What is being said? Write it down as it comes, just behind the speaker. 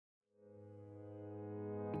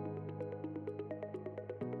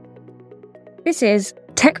This is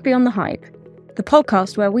Tech Beyond the Hype, the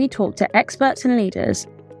podcast where we talk to experts and leaders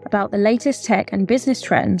about the latest tech and business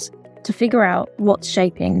trends to figure out what's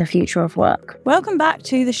shaping the future of work. Welcome back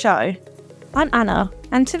to the show. I'm Anna,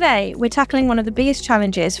 and today we're tackling one of the biggest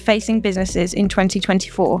challenges facing businesses in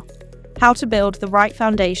 2024, how to build the right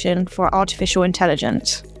foundation for artificial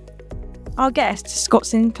intelligence. Our guest, Scott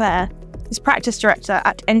Sinclair, is Practice Director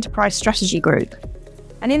at Enterprise Strategy Group.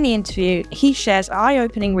 And in the interview, he shares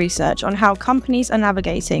eye-opening research on how companies are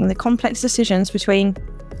navigating the complex decisions between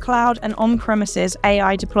cloud and on-premises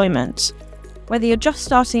AI deployments. Whether you're just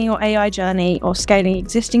starting your AI journey or scaling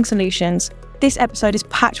existing solutions, this episode is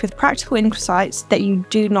packed with practical insights that you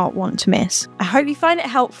do not want to miss. I hope you find it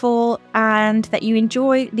helpful and that you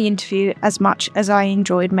enjoy the interview as much as I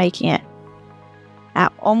enjoyed making it.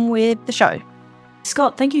 Now, on with the show.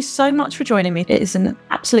 Scott, thank you so much for joining me. It is an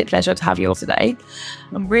absolute pleasure to have you all today.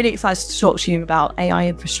 I'm really excited to talk to you about AI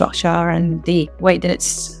infrastructure and the way that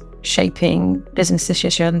it's shaping business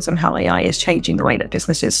decisions and how AI is changing the way that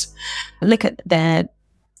businesses look at their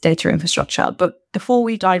data infrastructure. But before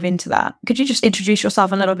we dive into that, could you just introduce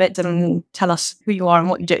yourself a little bit and tell us who you are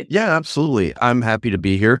and what you do? Yeah, absolutely. I'm happy to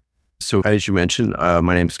be here. So as you mentioned,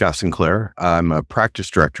 my name is Scott Sinclair. I'm a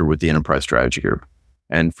practice director with the Enterprise Strategy Group.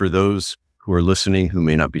 And for those who are listening who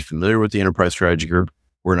may not be familiar with the Enterprise Strategy Group,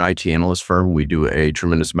 we're an IT analyst firm. We do a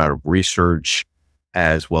tremendous amount of research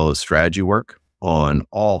as well as strategy work on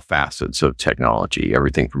all facets of technology,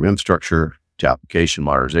 everything from infrastructure to application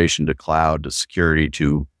modernization to cloud to security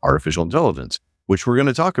to artificial intelligence, which we're going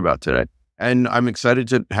to talk about today. And I'm excited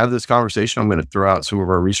to have this conversation. I'm going to throw out some of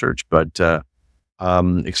our research, but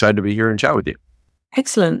I'm excited to be here and chat with you.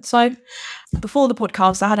 Excellent. So before the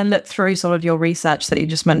podcast, I had a look through some of your research that you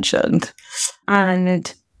just mentioned,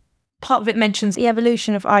 and part of it mentions the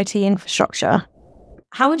evolution of IT infrastructure.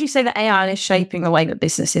 How would you say that AI is shaping the way that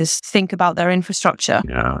businesses think about their infrastructure?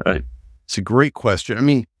 Yeah, it's a great question. I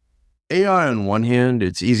mean, AI on one hand,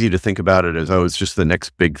 it's easy to think about it as, oh, it's just the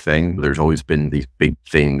next big thing. There's always been these big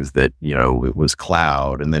things that, it was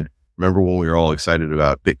cloud. And then remember when we were all excited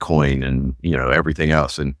about Bitcoin and, everything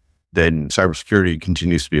else. And then cybersecurity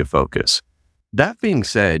continues to be a focus. That being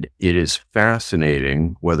said, it is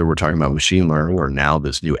fascinating, whether we're talking about machine learning or now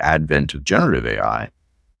this new advent of generative AI,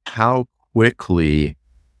 how quickly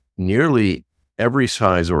nearly every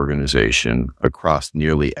size organization across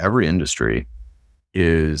nearly every industry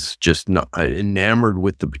is just not enamored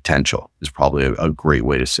with the potential is probably a great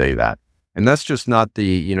way to say that. And that's just not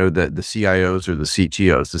the CIOs or the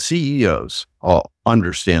CTOs. The CEOs all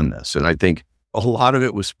understand this. And I think a lot of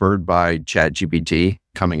it was spurred by ChatGPT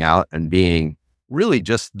coming out and being really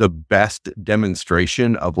just the best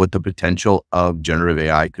demonstration of what the potential of generative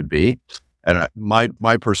AI could be. And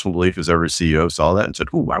my personal belief is every CEO saw that and said,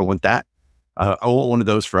 "Ooh, I want that. I want one of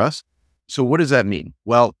those for us." So what does that mean?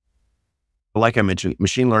 Well, like I mentioned,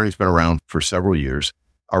 machine learning has been around for several years.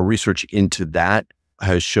 Our research into that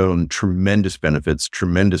has shown tremendous benefits,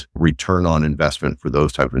 tremendous return on investment for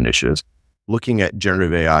those type of initiatives. Looking at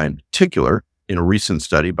generative AI in particular, in a recent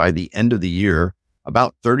study, by the end of the year,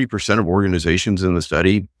 about 30% of organizations in the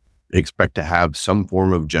study expect to have some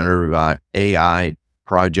form of generative AI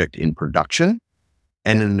project in production,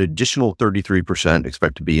 and an additional 33%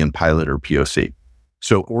 expect to be in pilot or POC.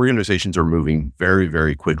 So organizations are moving very,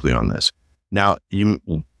 very quickly on this. Now,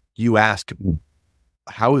 you ask,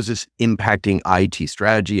 how is this impacting IT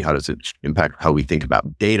strategy? How does it impact how we think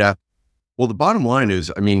about data? Well, the bottom line is,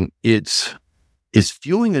 it's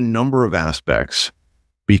fueling a number of aspects,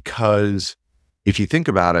 because if you think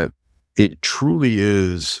about it, it truly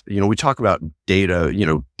is, we talk about data,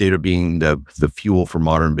 data being the fuel for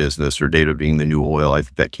modern business, or data being the new oil. I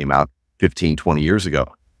think that came out 15, 20 years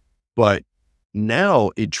ago. But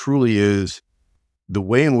now it truly is the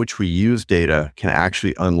way in which we use data can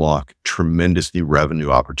actually unlock tremendous new revenue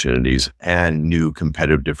opportunities and new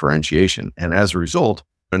competitive differentiation. And as a result,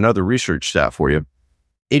 another research stat for you,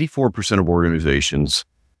 84% of organizations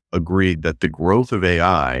agreed that the growth of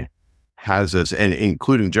AI has us, and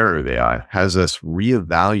including generative AI, has us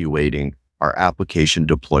reevaluating our application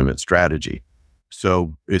deployment strategy.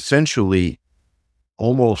 So essentially,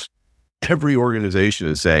 almost every organization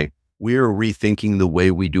is saying, we are rethinking the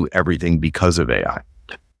way we do everything because of AI.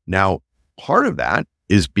 Now, part of that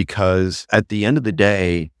is because at the end of the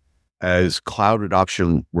day, as cloud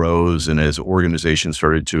adoption rose and as organizations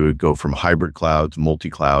started to go from hybrid cloud to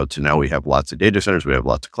multi-cloud to now we have lots of data centers, we have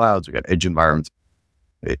lots of clouds, we got edge environments,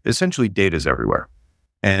 essentially data is everywhere.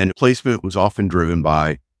 And placement was often driven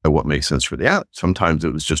by what makes sense for the app. Sometimes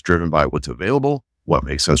it was just driven by what's available, what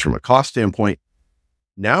makes sense from a cost standpoint.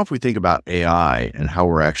 Now, if we think about AI and how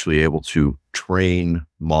we're actually able to train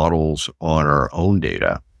models on our own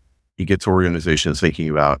data, it gets organizations thinking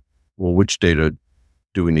about, well, which data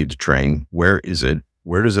do we need to train? Where is it?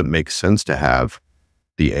 Where does it make sense to have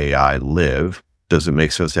the AI live? Does it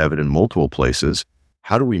make sense to have it in multiple places?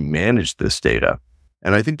 How do we manage this data?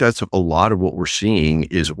 And I think that's a lot of what we're seeing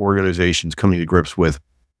is organizations coming to grips with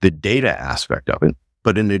the data aspect of it.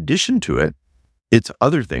 But in addition to it, it's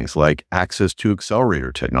other things like access to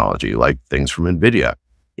accelerator technology, like things from NVIDIA.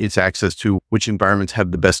 It's access to which environments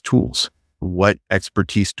have the best tools. What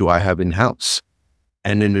expertise do I have in-house?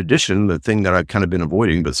 And in addition, the thing that I've kind of been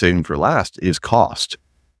avoiding, but saving for last, is cost.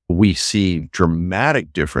 We see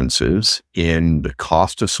dramatic differences in the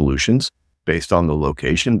cost of solutions based on the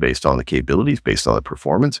location, based on the capabilities, based on the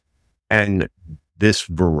performance. And this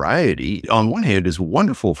variety, on one hand, is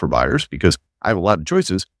wonderful for buyers because I have a lot of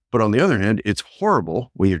choices. But on the other hand, it's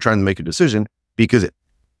horrible when you're trying to make a decision because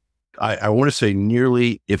I want to say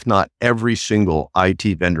nearly, if not every single IT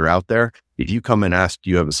vendor out there, if you come and ask, do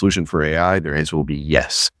you have a solution for AI? Their answer will be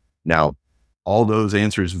yes. Now, all those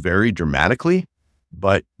answers vary dramatically,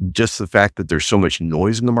 but just the fact that there's so much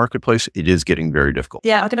noise in the marketplace, it is getting very difficult.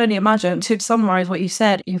 Yeah, I can only imagine. To summarize what you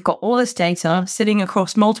said, you've got all this data sitting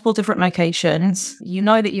across multiple different locations. You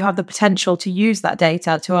know that you have the potential to use that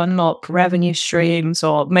data to unlock revenue streams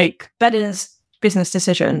or make better business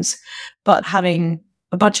decisions, but having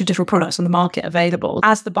a bunch of different products on the market available.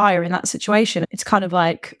 As the buyer in that situation, it's kind of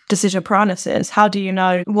like decision paralysis. How do you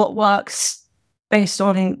know what works based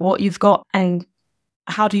on what you've got, and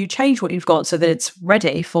how do you change what you've got so that it's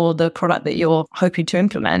ready for the product that you're hoping to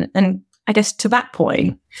implement? And I guess to that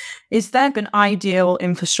point, is there an ideal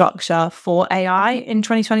infrastructure for AI in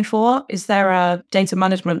 2024? Is there a data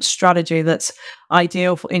management strategy that's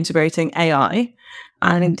ideal for integrating AI?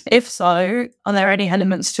 And if so, are there any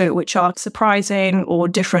elements to it which are surprising or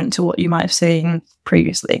different to what you might have seen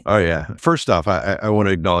previously? Oh, yeah. First off, I want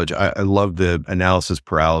to acknowledge, I love the analysis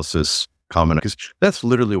paralysis comment because that's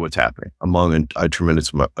literally what's happening among a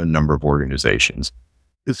tremendous number of organizations.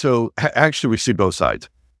 So actually, we see both sides.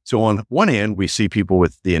 So on one hand, we see people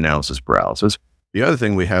with the analysis paralysis. The other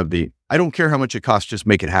thing, we have I don't care how much it costs, just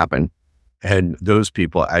make it happen. And those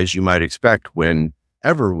people, as you might expect,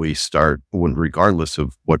 whenever we start, regardless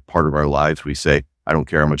of what part of our lives we say, I don't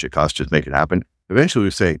care how much it costs, just make it happen. Eventually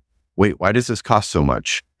we say, wait, why does this cost so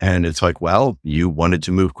much? And it's like, well, you wanted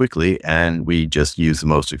to move quickly and we just used the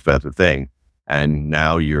most expensive thing. And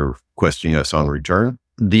now you're questioning us on return.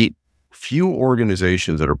 The few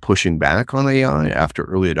organizations that are pushing back on AI after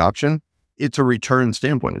early adoption, it's a return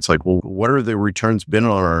standpoint. It's like, well, what are the returns been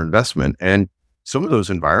on our investment? And some of those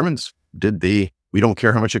environments we don't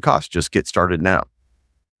care how much it costs, just get started now.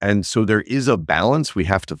 And so there is a balance we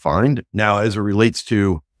have to find. Now, as it relates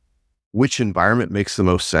to which environment makes the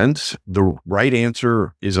most sense, the right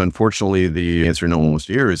answer is, unfortunately, the answer no one wants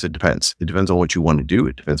to hear is it depends. It depends on what you want to do.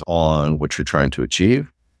 It depends on what you're trying to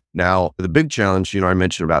achieve. Now, the big challenge, I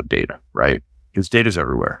mentioned about data, right? Because data's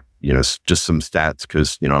everywhere. Just some stats,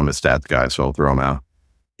 because, I'm a stats guy, so I'll throw them out.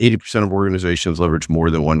 80% of organizations leverage more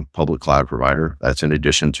than one public cloud provider. That's in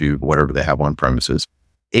addition to whatever they have on premises.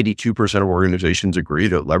 82% of organizations agree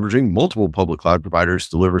that leveraging multiple public cloud providers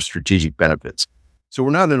delivers strategic benefits. So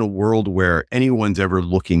we're not in a world where anyone's ever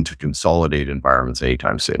looking to consolidate environments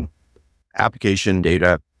anytime soon. Application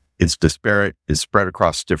data, it's disparate, it's spread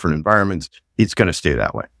across different environments. It's going to stay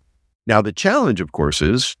that way. Now, the challenge, of course,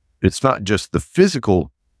 is it's not just the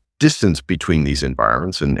physical distance between these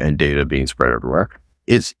environments and data being spread everywhere.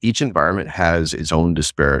 It's each environment has its own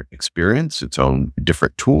disparate experience, its own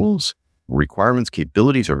different tools, requirements,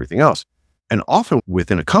 capabilities, everything else. And often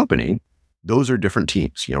within a company, those are different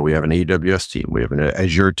teams. We have an AWS team, we have an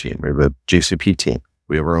Azure team, we have a GCP team,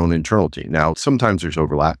 we have our own internal team. Now, sometimes there's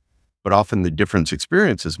overlap, but often the different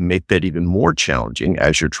experiences make that even more challenging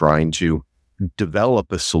as you're trying to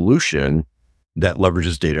develop a solution that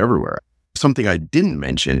leverages data everywhere. Something I didn't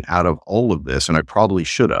mention out of all of this, and I probably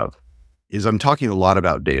should have, is I'm talking a lot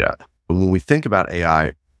about data. But when we think about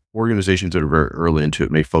AI, organizations that are very early into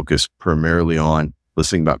it may focus primarily on let's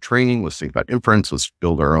think about training, let's think about inference, let's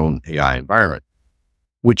build our own AI environment,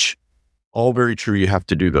 which all very true. You have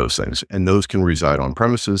to do those things. And those can reside on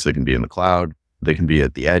premises. They can be in the cloud. They can be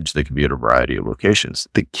at the edge. They can be at a variety of locations.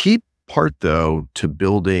 The key part, though, to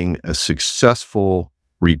building a successful,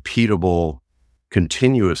 repeatable,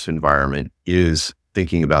 continuous environment is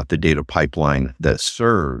thinking about the data pipeline that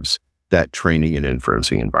serves that training and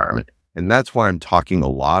inferencing environment. And that's why I'm talking a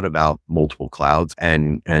lot about multiple clouds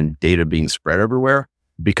and data being spread everywhere,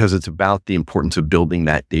 because it's about the importance of building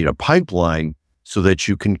that data pipeline so that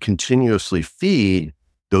you can continuously feed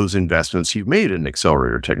those investments you've made in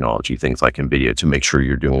accelerator technology, things like NVIDIA, to make sure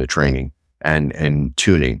you're doing the training and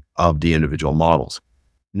tuning of the individual models.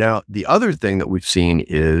 Now, the other thing that we've seen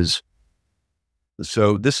is,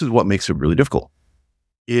 so this is what makes it really difficult,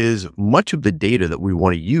 is much of the data that we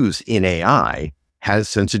want to use in AI has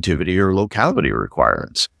sensitivity or locality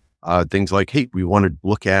requirements. Things like, hey, we want to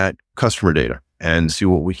look at customer data and see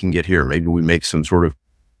what we can get here. Maybe we make some sort of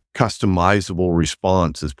customizable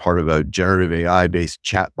response as part of a generative AI-based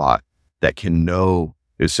chatbot that can know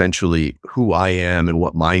essentially who I am and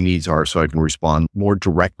what my needs are, so I can respond more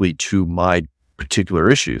directly to my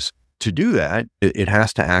particular issues. To do that, it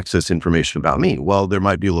has to access information about me. Well, there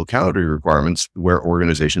might be locality requirements where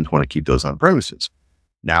organizations want to keep those on premises.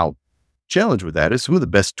 Now, challenge with that is some of the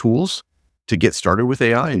best tools to get started with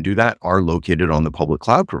AI and do that are located on the public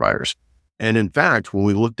cloud providers. And in fact, when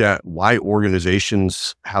we looked at why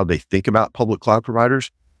organizations, how they think about public cloud providers,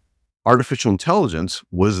 artificial intelligence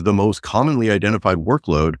was the most commonly identified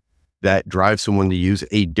workload that drives someone to use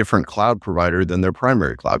a different cloud provider than their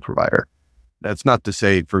primary cloud provider. That's not to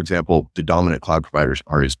say, for example, the dominant cloud providers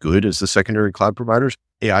are as good as the secondary cloud providers.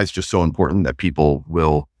 AI is just so important that people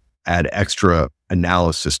will add extra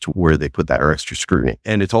analysis to where they put that or extra scrutiny.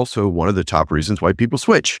 And it's also one of the top reasons why people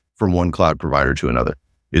switch from one cloud provider to another,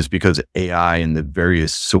 is because AI and the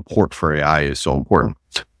various support for AI is so important.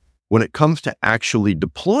 When it comes to actually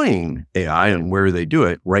deploying AI and where they do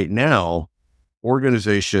it, right now,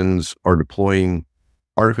 organizations are deploying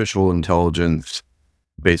artificial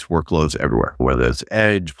intelligence-based workloads everywhere, whether it's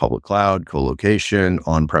edge, public cloud, co-location,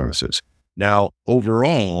 on-premises. Now,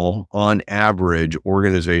 overall, on average,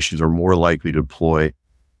 organizations are more likely to deploy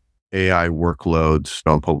AI workloads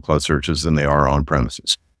on public cloud searches than they are on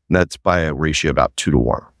premises. And that's by a ratio about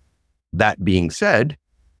 2-to-1. That being said,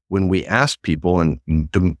 when we asked people, and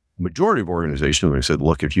the majority of organizations, we said,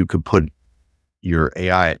 look, if you could put your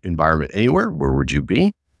AI environment anywhere, where would you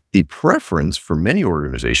be? The preference for many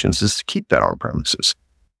organizations is to keep that on premises.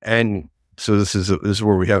 And so this is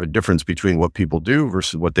where we have a difference between what people do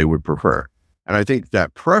versus what they would prefer. And I think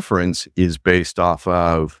that preference is based off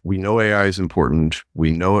of, we know AI is important.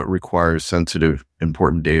 We know it requires sensitive,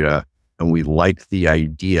 important data. And we like the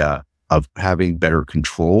idea of having better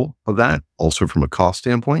control of that, also from a cost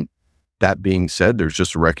standpoint. That being said, there's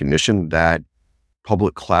just a recognition that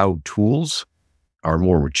public cloud tools are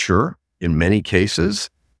more mature in many cases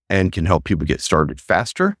and can help people get started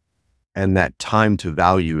faster. And that time to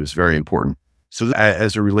value is very important. So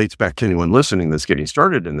as it relates back to anyone listening that's getting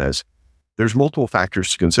started in this, there's multiple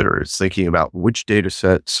factors to consider. It's thinking about which data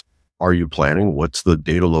sets are you planning? What's the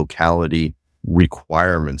data locality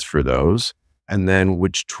requirements for those? And then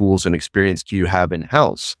which tools and experience do you have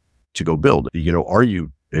in-house to go build? Are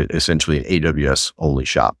you essentially an AWS only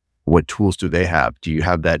shop? What tools do they have? Do you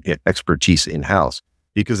have that expertise in-house?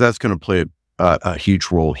 Because that's going to play a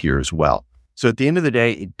huge role here as well. So at the end of the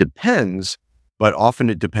day, it depends, but often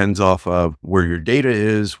it depends off of where your data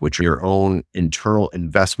is, which your own internal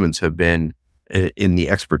investments have been in the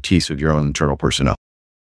expertise of your own internal personnel.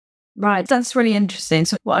 Right. That's really interesting.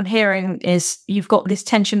 So what I'm hearing is you've got this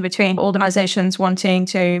tension between organizations wanting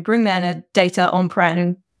to bring their data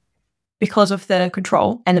on-prem because of the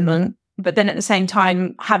control element, but then at the same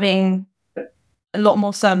time having a lot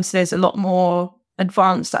more services, a lot more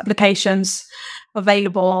advanced applications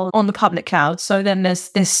available on the public cloud. So then there's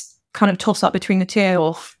this kind of toss-up between the two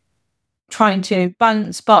of trying to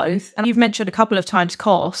balance both. And you've mentioned a couple of times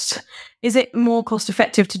cost. Is it more cost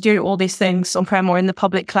effective to do all these things on-prem or in the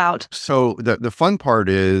public cloud? So the fun part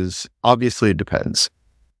is, obviously it depends.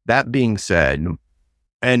 That being said,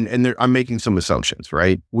 and I'm making some assumptions,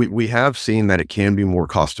 right? We have seen that it can be more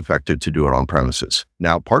cost effective to do it on premises.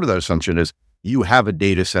 Now, part of that assumption is you have a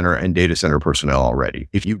data center and data center personnel already.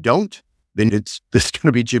 If you don't, then it's going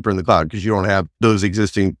to be cheaper in the cloud because you don't have those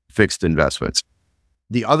existing fixed investments.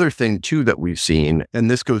 The other thing too that we've seen,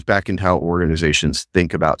 and this goes back into how organizations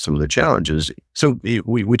think about some of the challenges. So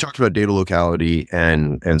we talked about data locality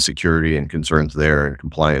and security and concerns there and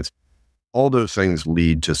compliance. All those things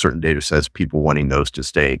lead to certain data sets, people wanting those to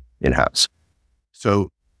stay in-house. So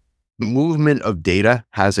the movement of data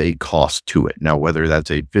has a cost to it. Now, whether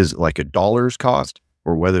that's like a dollar's cost,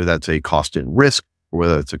 or whether that's a cost in risk, or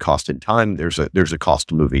whether it's a cost in time, there's a cost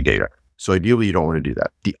to moving data. So ideally, you don't want to do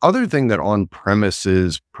that. The other thing that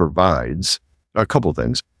on-premises provides, a couple of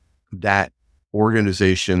things that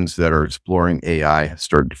organizations that are exploring AI have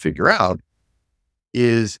started to figure out,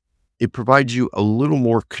 is it provides you a little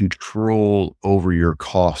more control over your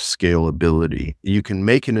cost scalability. You can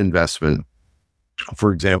make an investment,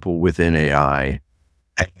 for example, within AI,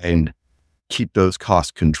 and keep those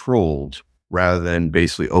costs controlled rather than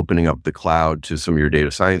basically opening up the cloud to some of your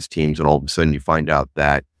data science teams. And all of a sudden you find out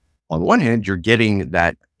that on the one hand, you're getting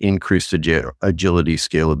that increased agility,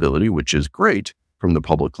 scalability, which is great from the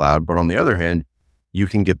public cloud. But on the other hand, you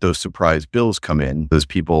can get those surprise bills come in as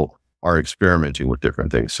people are experimenting with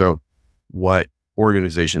different things. So what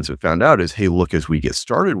organizations have found out is, hey, look, as we get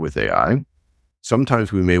started with AI,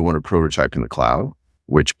 sometimes we may want to prototype in the cloud,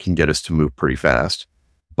 which can get us to move pretty fast.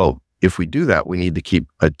 But if we do that, we need to keep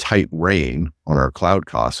a tight rein on our cloud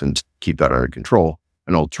costs and keep that under control.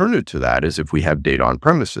 An alternative to that is if we have data on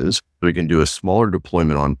premises, we can do a smaller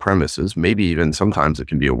deployment on premises. Maybe even sometimes it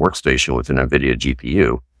can be a workstation with an NVIDIA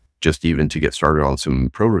GPU, just even to get started on some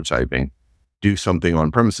prototyping, do something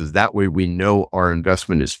on premises. That way we know our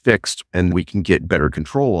investment is fixed and we can get better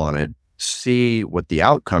control on it, see what the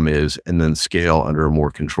outcome is, and then scale under a more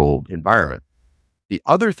controlled environment. The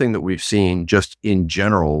other thing that we've seen just in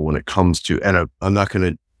general when it comes to, and I'm not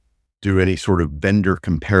going to do any sort of vendor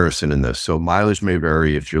comparison in this. So mileage may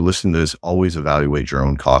vary. If you're listening to this, always evaluate your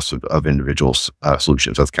own costs of individual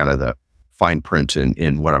solutions. That's kind of the fine print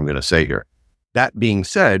in what I'm going to say here. That being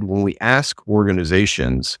said, when we ask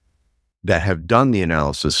organizations that have done the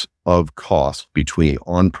analysis of cost between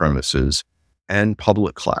on-premises and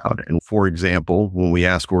public cloud, and for example, when we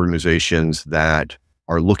ask organizations that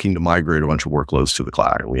are looking to migrate a bunch of workloads to the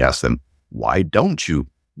cloud, and we ask them, why don't you?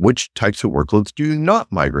 Which types of workloads do you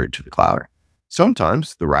not migrate to the cloud?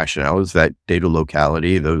 Sometimes the rationale is that data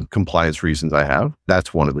locality, the compliance reasons I have,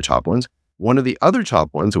 that's one of the top ones. One of the other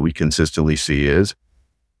top ones that we consistently see is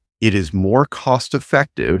it is more cost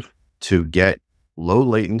effective to get low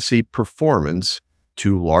latency performance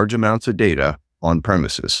to large amounts of data on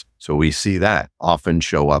premises. So we see that often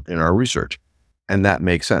show up in our research, and that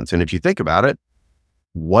makes sense. And if you think about it,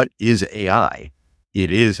 what is AI?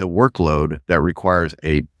 It is a workload that requires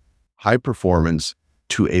a high performance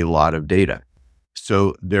to a lot of data.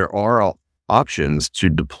 So there are options to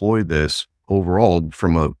deploy this overall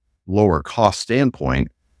from a lower cost standpoint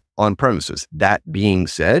on premises. That being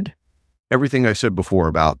said, everything I said before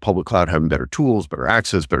about public cloud having better tools, better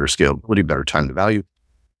access, better scalability, better time to value,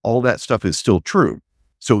 all that stuff is still true.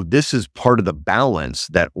 So this is part of the balance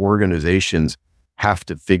that organizations have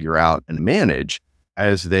to figure out and manage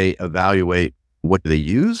as they evaluate what they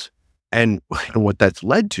use. And what that's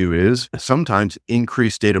led to is sometimes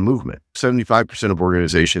increased data movement. 75% of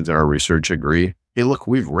organizations in our research agree, hey, look,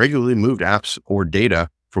 we've regularly moved apps or data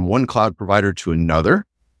from one cloud provider to another.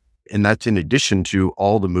 And that's in addition to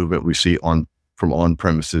all the movement we see from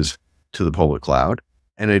on-premises to the public cloud.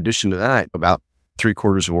 And in addition to that, about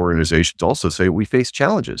 3/4 of organizations also say we face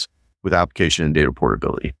challenges with application and data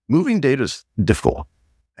portability. Moving data is difficult.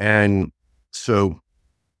 And so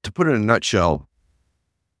to put it in a nutshell,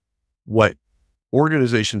 what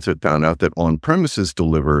organizations have found out that on-premises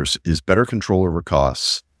delivers is better control over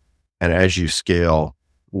costs. And as you scale,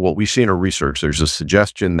 what we see in our research, there's a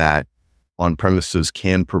suggestion that on-premises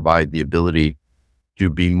can provide the ability to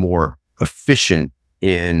be more efficient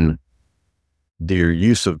in their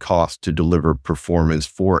use of cost to deliver performance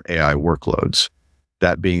for AI workloads.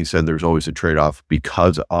 That being said, there's always a trade-off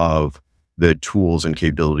because of the tools and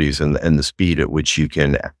capabilities and the speed at which you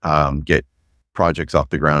can get projects off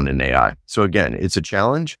the ground in AI. So again, it's a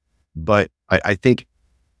challenge, but I think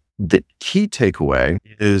the key takeaway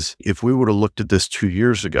is if we would have looked at this 2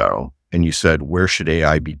 years ago and you said, where should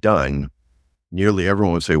AI be done? Nearly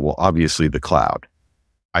everyone would say, well, obviously the cloud.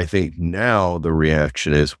 I think now the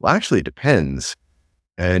reaction is, well, actually it depends.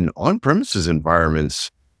 And on-premises environments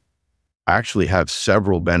actually have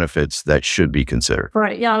several benefits that should be considered.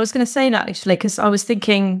 Right. Yeah, I was going to say that actually, because I was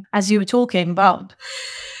thinking as you were talking about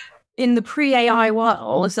in the pre-AI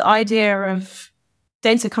world, the idea of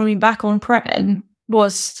data coming back on-prem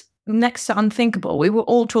was next to unthinkable. We were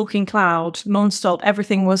all talking cloud, nonstop,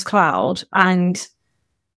 everything was cloud. And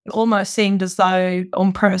it almost seemed as though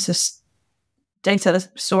on-premises data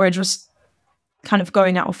storage was kind of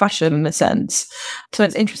going out of fashion in a sense. So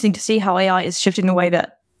it's interesting to see how AI is shifting the way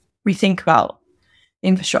that we think about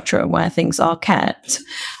infrastructure and where things are kept.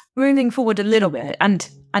 Moving forward a little bit, and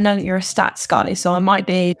I know that you're a stats guy, so I might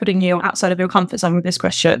be putting you outside of your comfort zone with this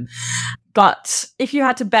question. But if you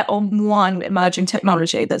had to bet on one emerging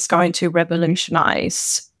technology that's going to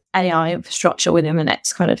revolutionize AI infrastructure within the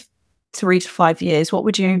next kind of 3 to 5 years, what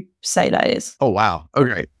would you say that is? Oh, wow.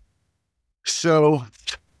 Okay. So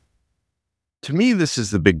to me, this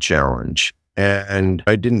is the big challenge. And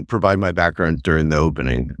I didn't provide my background during the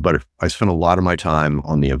opening, but I spent a lot of my time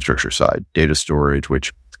on the infrastructure side, data storage, which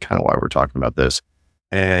is kind of why we're talking about this,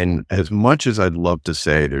 And as much as I'd love to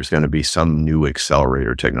say there's going to be some new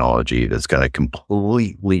accelerator technology that's going to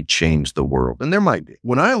completely change the world, and there might be.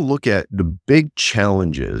 When I look at the big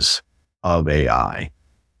challenges of AI,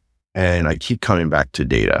 and I keep coming back to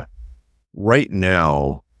data, right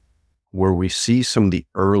now, where we see some of the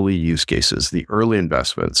early use cases, the early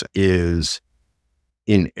investments, is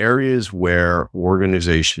in areas where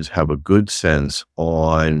organizations have a good sense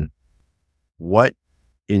on what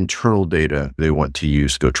internal data they want to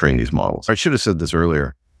use to go train these models. I should have said this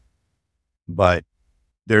earlier, but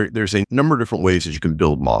there's a number of different ways that you can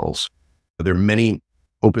build models. There are many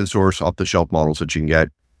open source off-the-shelf models that you can get.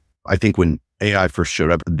 I think when AI first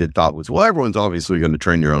showed up, the thought was, well, everyone's obviously going to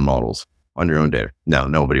train your own models on your own data. No,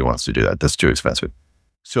 nobody wants to do that. That's too expensive.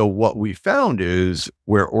 So what we found is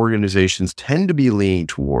where organizations tend to be leaning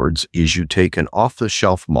towards is you take an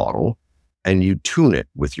off-the-shelf model and you tune it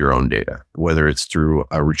with your own data, whether it's through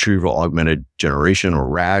a retrieval augmented generation or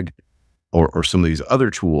RAG or some of these other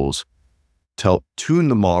tools to help tune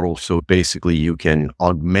the model. So basically you can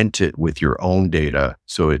augment it with your own data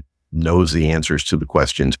so it knows the answers to the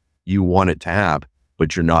questions you want it to have,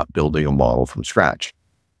 but you're not building a model from scratch.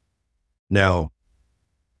 Now,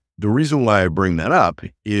 the reason why I bring that up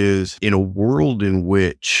is in a world in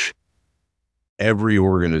which every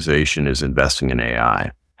organization is investing in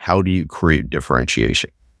AI, how do you create differentiation?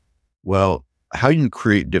 Well, how you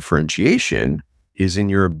create differentiation is in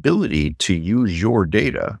your ability to use your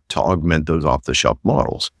data to augment those off-the-shelf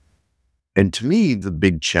models. And to me, the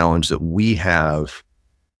big challenge that we have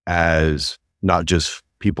as not just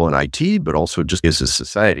people in IT, but also just as a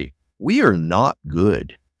society, we are not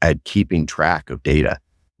good at keeping track of data.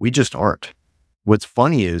 We just aren't. What's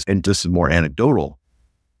funny is, and this is more anecdotal,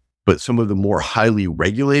 but some of the more highly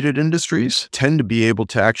regulated industries tend to be able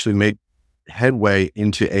to actually make headway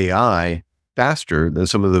into AI faster than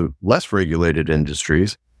some of the less regulated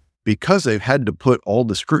industries because they've had to put all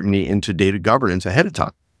the scrutiny into data governance ahead of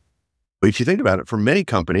time. But if you think about it, for many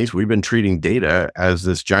companies, we've been treating data as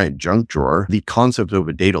this giant junk drawer. The concept of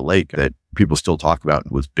a data lake that people still talk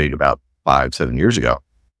about was big about 5-7 years ago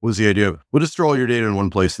was the idea of, we'll just throw all your data in one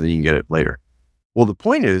place and then you can get it later. Well, the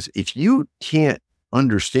point is, if you can't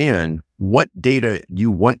understand what data you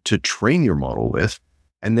want to train your model with,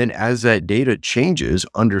 and then as that data changes,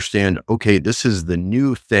 understand, okay, this is the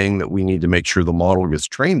new thing that we need to make sure the model gets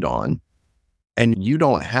trained on, and you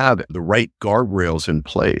don't have the right guardrails in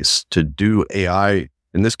place to do AI,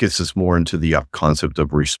 and this gets us more into the concept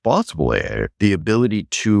of responsible AI, the ability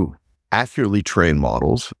to accurately train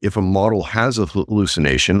models. If a model has a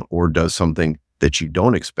hallucination or does something that you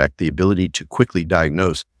don't expect, the ability to quickly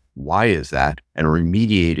diagnose why is that and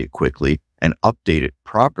remediate it quickly and update it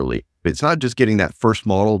properly. But it's not just getting that first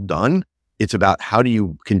model done. It's about how do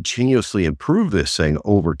you continuously improve this thing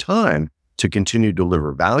over time to continue to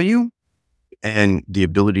deliver value, and the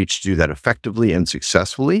ability to do that effectively and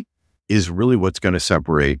successfully is really what's going to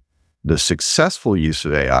separate the successful use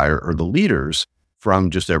of AI or the leaders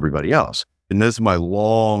from just everybody else. And this is my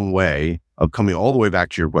long way of coming all the way back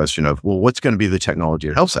to your question of, well, what's going to be the technology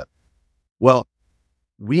that helps that? Well,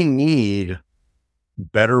 we need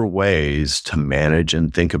better ways to manage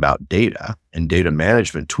and think about data and data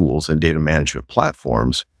management tools and data management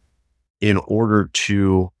platforms in order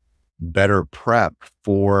to better prep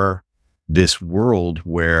for this world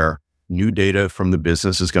where new data from the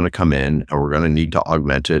business is going to come in, and we're going to need to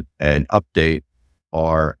augment it and update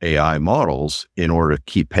our AI models in order to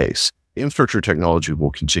keep pace. Infrastructure technology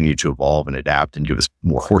will continue to evolve and adapt and give us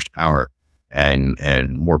more horsepower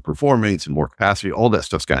and more performance and more capacity. All that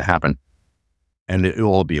stuff's going to happen, and it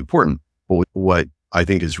will all be important. But what I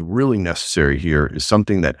think is really necessary here is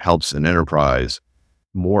something that helps an enterprise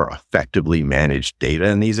more effectively manage data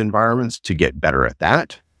in these environments to get better at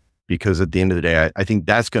that. Because at the end of the day, I think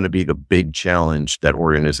that's going to be the big challenge that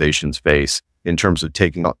organizations face in terms of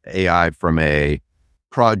taking AI from a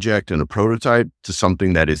project and a prototype to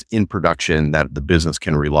something that is in production that the business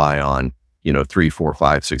can rely on, 3, 4,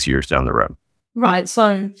 5, 6 years down the road. Right.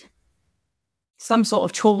 So some sort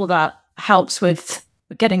of tool that helps with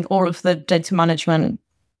getting all of the data management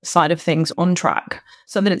side of things on track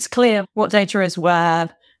so that it's clear what data is where,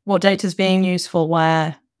 what data is being used for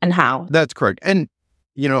where, and how. That's correct. And,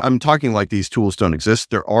 I'm talking like these tools don't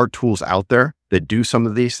exist. There are tools out there that do some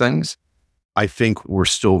of these things. I think we're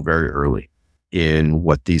still very early in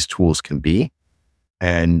what these tools can be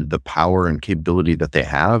and the power and capability that they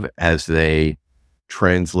have as they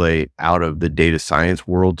translate out of the data science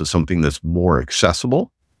world to something that's more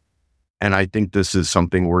accessible. And I think this is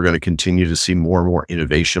something we're going to continue to see more and more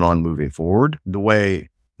innovation on moving forward. The way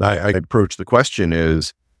I approach the question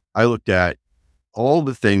is I looked at all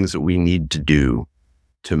the things that we need to do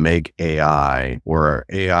to make AI or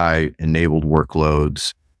AI enabled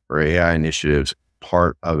workloads or AI initiatives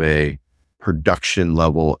part of a production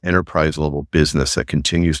level, enterprise level business that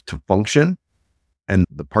continues to function. And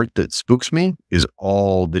the part that spooks me is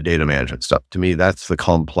all the data management stuff. To me, that's the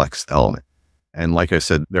complex element. And like I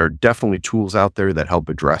said, there are definitely tools out there that help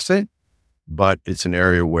address it, but it's an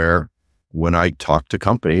area where when I talk to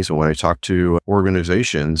companies or when I talk to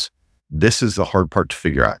organizations, this is the hard part to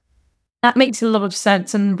figure out. That makes a lot of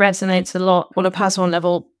sense and resonates a lot on a personal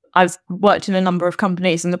level. I've worked in a number of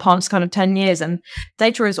companies in the past kind of 10 years, and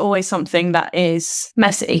data is always something that is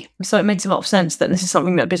messy. So it makes a lot of sense that this is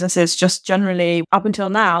something that businesses just generally, up until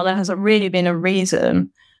now, there hasn't really been a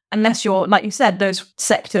reason, unless you're, like you said, those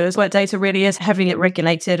sectors where data really is heavily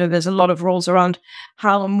regulated or there's a lot of rules around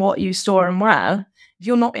how and what you store and where. If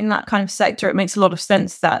you're not in that kind of sector, it makes a lot of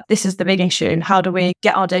sense that this is the big issue. How do we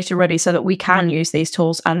get our data ready so that we can use these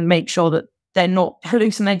tools and make sure that they're not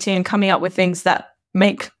hallucinating and coming up with things that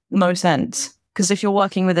make no sense? Because if you're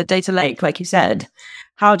working with a data lake, like you said,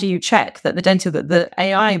 how do you check that the data, that the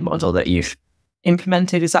AI model that you've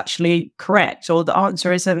implemented is actually correct, or the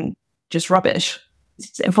answer isn't just rubbish?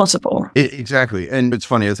 It's impossible. Exactly. And it's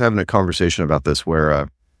funny, I was having a conversation about this where, I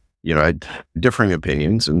had differing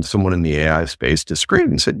opinions, and someone in the AI space disagreed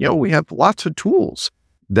and said, we have lots of tools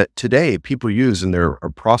that today people use in their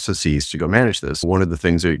processes to go manage this. One of the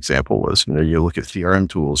things, the example was, you look at CRM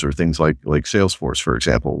tools or things like Salesforce, for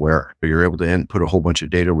example, where you're able to input a whole bunch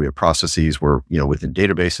of data. We have processes where, within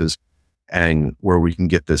databases and where we can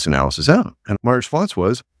get this analysis out. And my response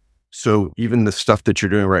was, so even the stuff that you're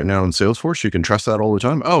doing right now in Salesforce, you can trust that all the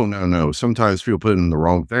time? Oh, no. Sometimes people put in the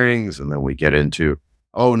wrong things. And then we get into,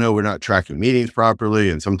 oh, no, we're not tracking meetings properly.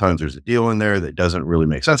 And sometimes there's a deal in there that doesn't really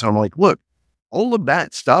make sense. And I'm like, look, all of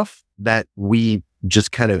that stuff that we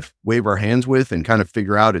just kind of wave our hands with and kind of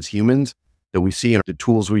figure out as humans that we see in the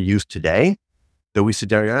tools we use today, that we sit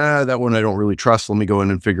down, that one I don't really trust. Let me go in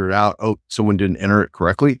and figure it out. Oh, someone didn't enter it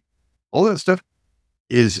correctly. All that stuff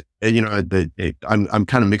is, I'm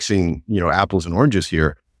kind of mixing, apples and oranges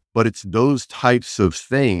here, but it's those types of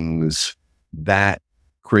things that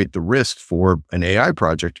create the risk for an AI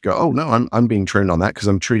project to go, oh no, I'm being trained on that because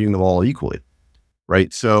I'm treating them all equally.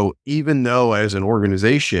 Right. So even though as an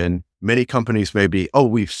organization, many companies may be, oh,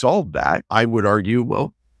 we've solved that. I would argue,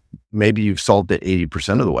 well, maybe you've solved it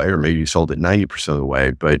 80% of the way, or maybe you solved it 90% of the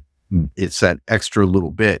way, but it's that extra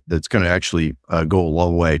little bit that's going to actually go a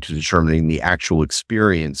long way to determining the actual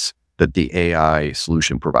experience that the AI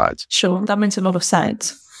solution provides. Sure. That makes a lot of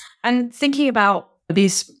sense. And thinking about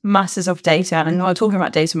these masses of data, and while talking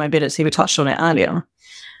about data mobility, we touched on it earlier.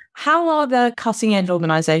 How are the cutting edge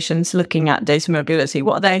organizations looking at data mobility?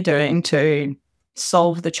 What are they doing to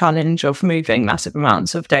solve the challenge of moving massive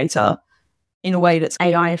amounts of data in a way that's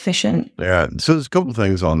AI efficient? Yeah. So there's a couple of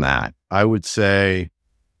things on that. I would say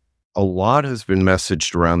a lot has been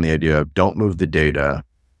messaged around the idea of don't move the data,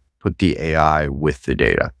 put the AI with the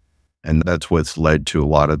data. And that's what's led to a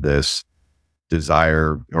lot of this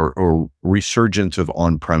desire or resurgence of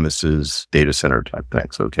on-premises data center type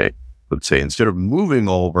things. Okay. Let's say instead of moving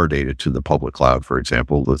all of our data to the public cloud, for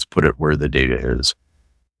example, let's put it where the data is.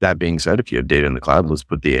 That being said, if you have data in the cloud, let's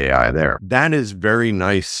put the AI there. That is very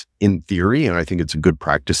nice in theory, and I think it's a good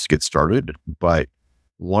practice to get started. But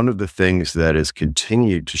one of the things that has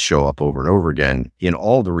continued to show up over and over again in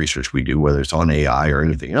all the research we do, whether it's on AI or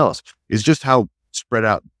anything else, is just how spread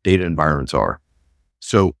out data environments are.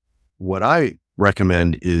 So what I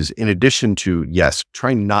recommend is, in addition to, yes,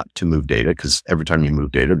 try not to move data, because every time you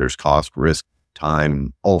move data, there's cost, risk,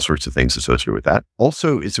 time, all sorts of things associated with that.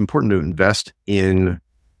 Also, it's important to invest in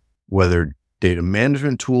whether data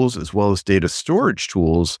management tools as well as data storage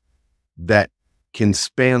tools that can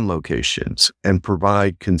span locations and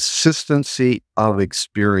provide consistency of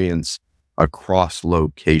experience across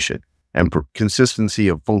location and consistency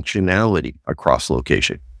of functionality across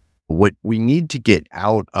location. What we need to get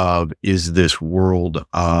out of is this world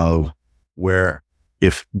of where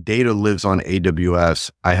if data lives on AWS,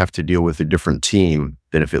 I have to deal with a different team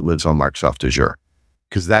than if it lives on Microsoft Azure,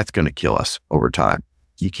 because that's going to kill us over time.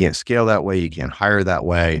 You can't scale that way. You can't hire that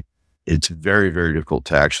way. It's very, very difficult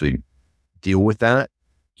to actually deal with that.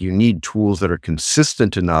 You need tools that are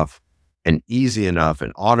consistent enough and easy enough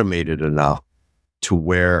and automated enough to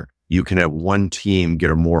where you can have one team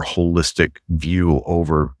get a more holistic view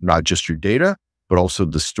over not just your data, but also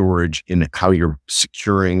the storage in how you're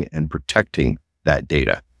securing and protecting that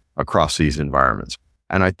data across these environments.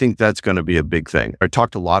 And I think that's going to be a big thing. I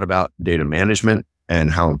talked a lot about data management and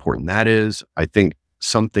how important that is. I think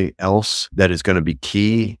something else that is going to be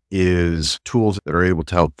key is tools that are able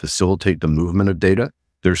to help facilitate the movement of data.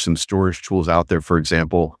 There's some storage tools out there, for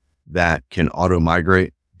example, that can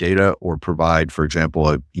auto-migrate data or provide, for example,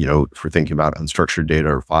 if we're thinking about unstructured data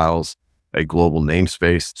or files, a global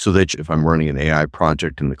namespace so that if I'm running an AI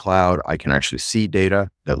project in the cloud, I can actually see data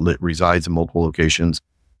that resides in multiple locations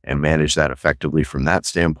and manage that effectively from that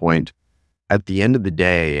standpoint. At the end of the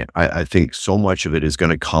day, I think so much of it is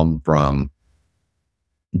going to come from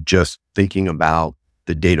just thinking about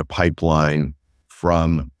the data pipeline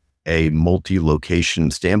from a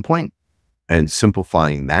multi-location standpoint and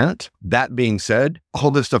simplifying that. That being said,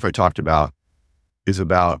 all this stuff I talked about is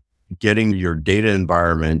about getting your data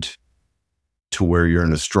environment to where you're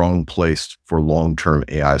in a strong place for long-term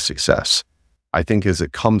AI success. I think as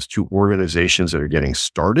it comes to organizations that are getting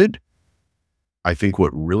started, I think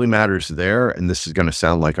what really matters there, and this is going to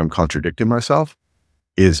sound like I'm contradicting myself,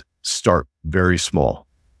 is start very small.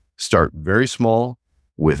 Start very small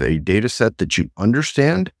with a data set that you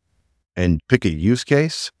understand and pick a use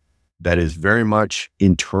case that is very much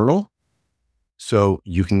internal. So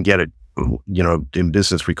you can get it, in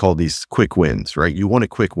business, we call these quick wins, right? You want a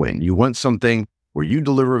quick win. You want something where you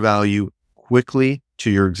deliver value quickly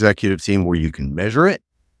to your executive team where you can measure it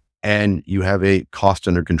and you have a cost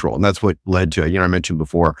under control. And that's what led to, I mentioned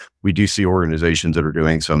before, we do see organizations that are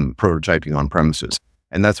doing some prototyping on premises.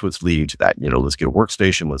 And that's what's leading to that. Let's get a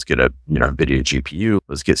workstation, let's get a NVIDIA GPU,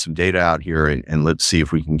 let's get some data out here and let's see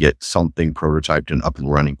if we can get something prototyped and up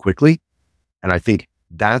and running quickly. And I think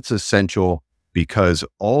that's essential because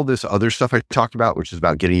all this other stuff I talked about, which is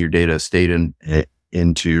about getting your data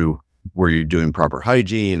into where you're doing proper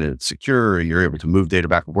hygiene and it's secure and you're able to move data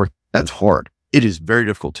back and forth, that's hard. It is very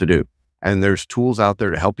difficult to do. And there's tools out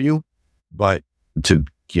there to help you, but to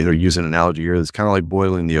use an analogy here, it's kind of like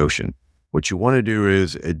boiling the ocean. What you want to do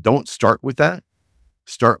is don't start with that.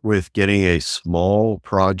 Start with getting a small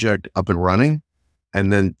project up and running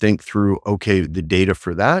and then think through, okay, the data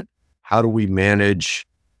for that, how do we manage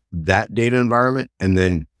that data environment? And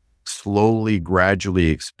then slowly, gradually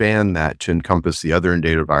expand that to encompass the other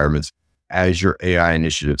data environments as your AI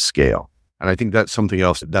initiatives scale. And I think that's something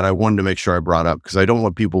else that I wanted to make sure I brought up because I don't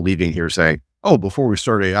want people leaving here saying, oh, before we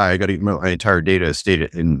start AI, I got to get my entire data estate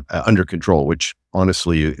under control, which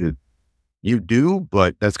honestly, you do,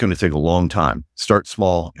 but that's going to take a long time. Start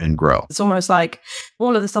small and grow. It's almost like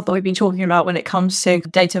all of the stuff that we've been talking about when it comes to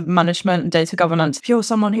data management and data governance. If you're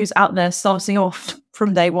someone who's out there starting off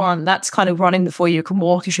from day one, that's kind of running before you can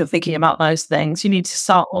walk as you're thinking about those things. You need to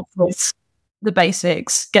start off with the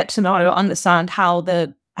basics, get to know, understand how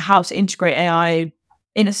to integrate AI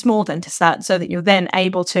in a small data set so that you're then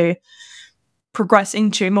able to progress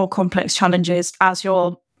into more complex challenges as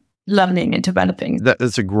you're learning and developing.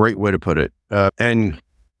 That's a great way to put it.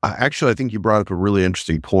 Actually, I think you brought up a really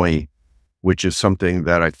interesting point, which is something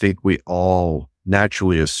that I think we all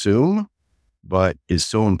naturally assume, but is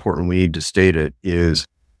so important we need to state it, is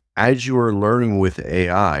as you are learning with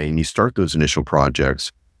AI and you start those initial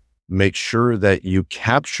projects, make sure that you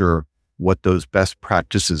capture what those best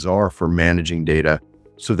practices are for managing data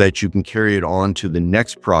so that you can carry it on to the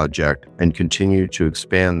next project and continue to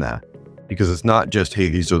expand that. Because it's not just, hey,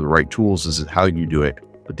 these are the right tools, this is how you do it,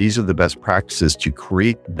 but these are the best practices to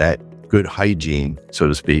create that good hygiene, so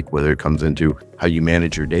to speak, whether it comes into how you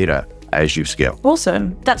manage your data as you scale.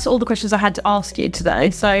 Awesome. That's all the questions I had to ask you today.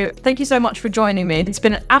 So thank you so much for joining me. It's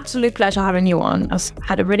been an absolute pleasure having you on. I've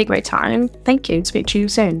had a really great time. Thank you. Speak to you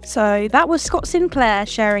soon. So that was Scott Sinclair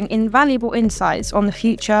sharing invaluable insights on the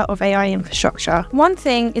future of AI infrastructure. One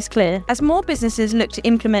thing is clear, as more businesses look to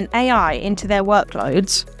implement AI into their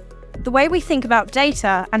workloads, the way we think about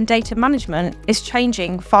data and data management is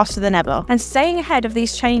changing faster than ever. And staying ahead of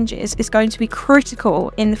these changes is going to be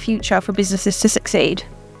critical in the future for businesses to succeed.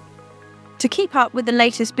 To keep up with the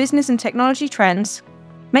latest business and technology trends,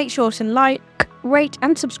 make sure to like, rate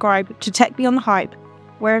and subscribe to Tech Beyond the Hype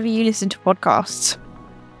wherever you listen to podcasts.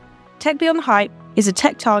 Tech Beyond the Hype is a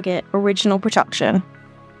Tech Target original production.